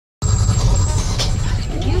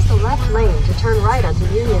left lane to turn right onto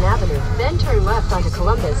Union Avenue, then turn left onto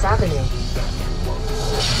Columbus Avenue.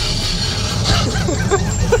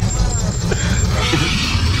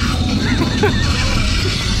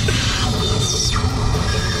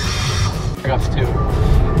 I got two.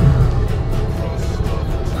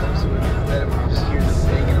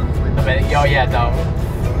 Oh yeah, no.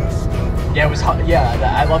 Yeah, it was.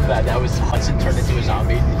 Yeah, I love that. That was Hudson turned into a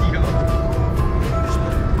zombie.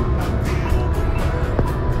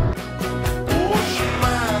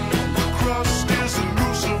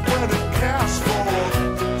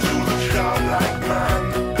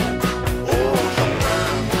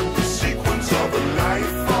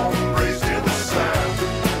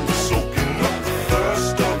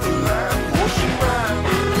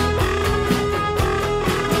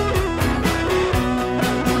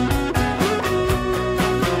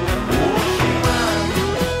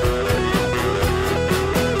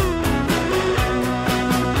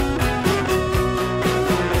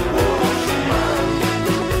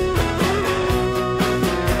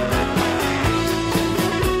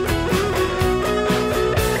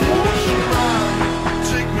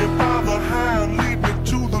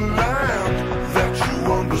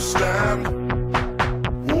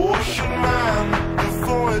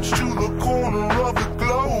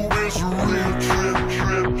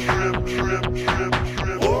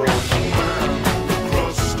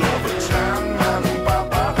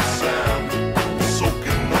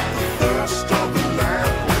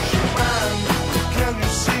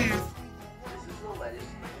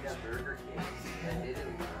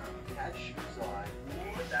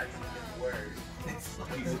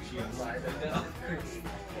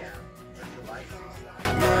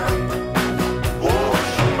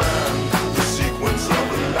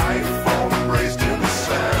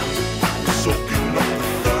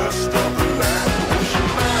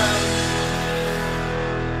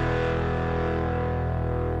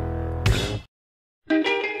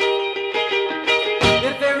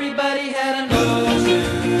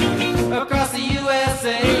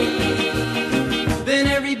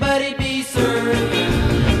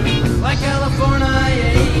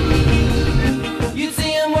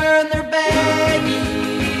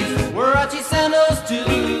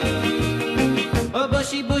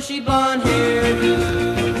 Bushy blonde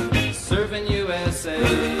hairdo, serving USA.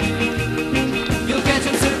 You'll catch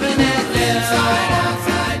him serving at Del,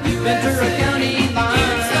 Ventura County line,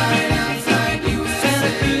 inside,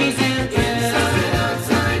 Santa Cruz and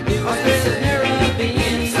Australia,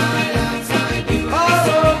 Caribbean, all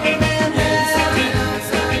over Manhattan,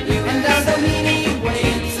 and down Doheny Way.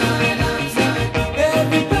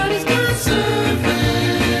 Everybody's gone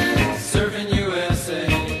surfing, serving USA.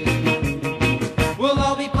 We'll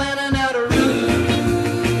all be planning out a route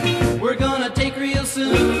we're gonna take real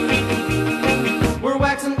soon. We're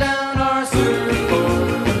waxing down our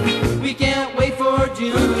surfboard, we can't wait for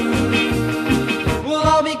June. We'll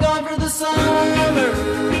all be gone for the summer,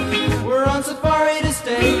 we're on safari to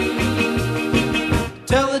stay.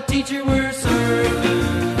 Tell the teacher we're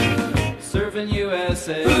surfing, surfing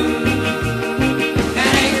USA. And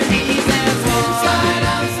hang your knees and slide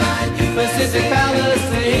outside, Pacific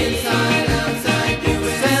Palisades.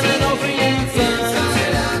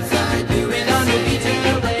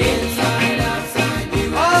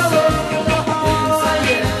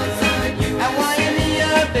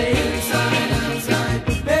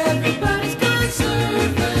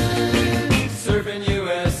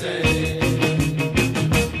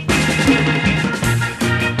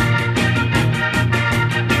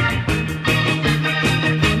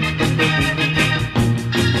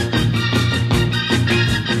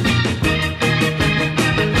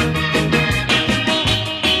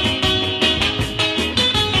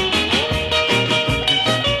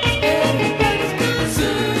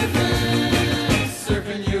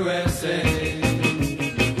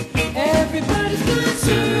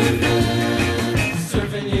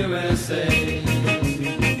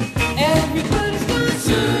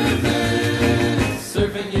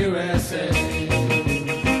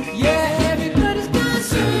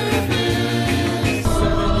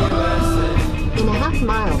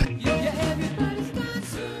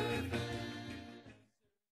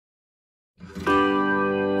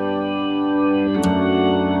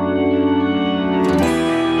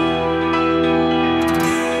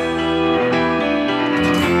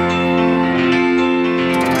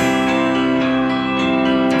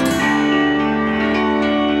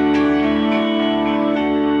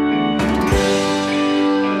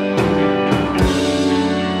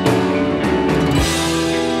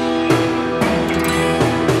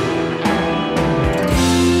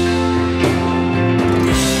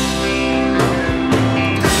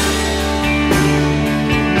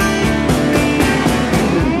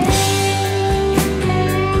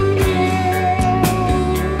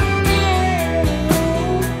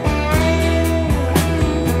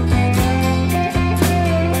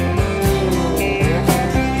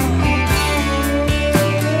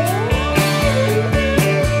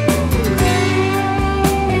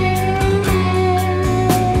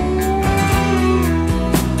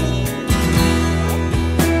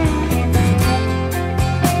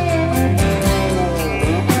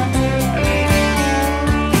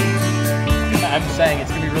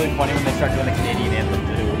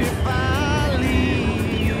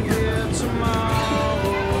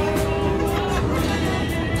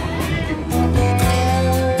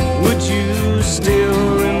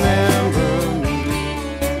 still remember me.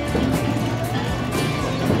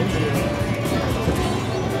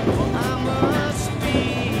 I must be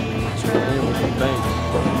traveling.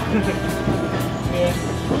 Yeah,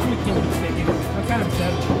 I'm kind of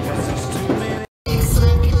sad.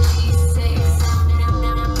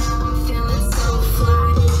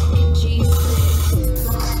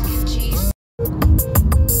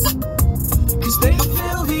 They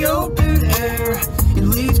fill the open air and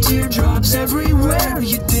leave teardrops everywhere.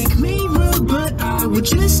 You'd think me rude, but I would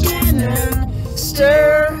just stand and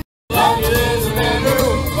stare.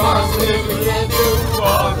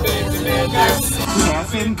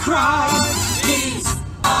 Laugh and cry. These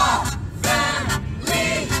are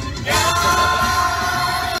family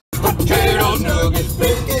guys. Potato nugget,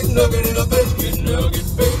 biscuit nugget in a biscuit nugget,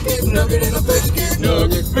 biscuit nugget in a biscuit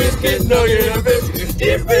nugget, biscuit nugget in a biscuit.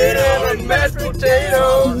 Dip it all in mashed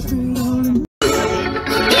potatoes.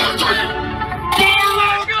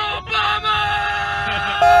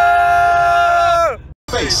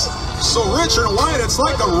 Face. So rich and white, it's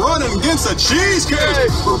like a run against a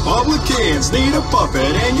cheesecake. Republicans need a puppet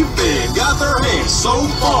and you big got their hands so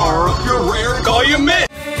far up your rear, call you Mitt.